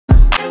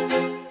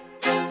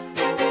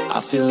I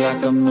feel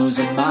like I'm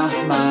losing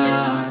my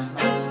mind.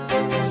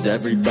 Is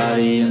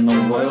everybody in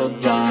the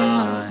world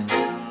blind?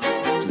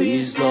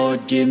 Please,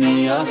 Lord, give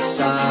me a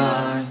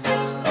sign,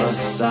 a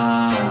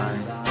sign.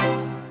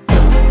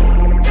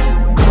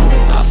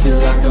 I feel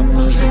like I'm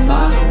losing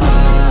my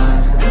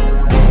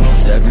mind.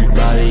 Is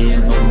everybody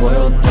in the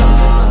world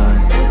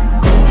blind?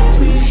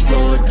 Please,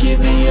 Lord, give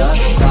me a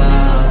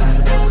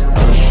sign,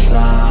 a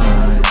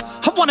sign.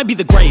 I wanna be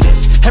the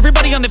greatest.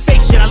 Everybody on the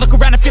fake shit. I look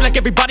around and feel like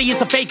everybody is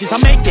the fakest. I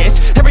make this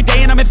every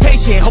day and I'm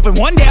impatient, hoping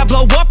one day I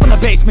blow up from the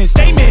basement.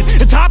 Statement,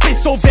 the top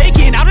is so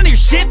vacant. I don't hear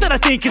shit that I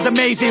think is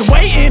amazing.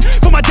 Waiting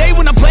for my day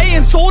when I'm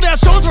playing sold out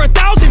shows for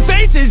 1,000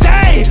 faces.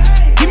 Hey,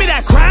 give me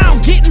that crown,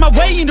 get in my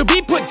way and to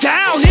be put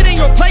down. It ain't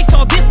your place,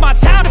 all this my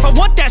town. If I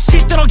want that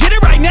shit, then I'll get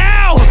it right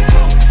now.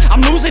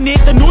 I'm losing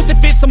it, the noose it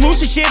fits. I'm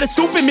losing shit, a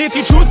stupid myth.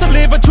 You choose to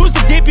live or choose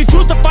to dip. You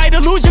choose to fight or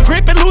lose your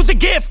grip and lose a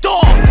gift.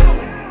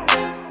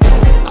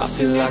 I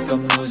feel like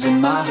I'm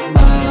losing my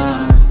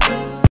mind.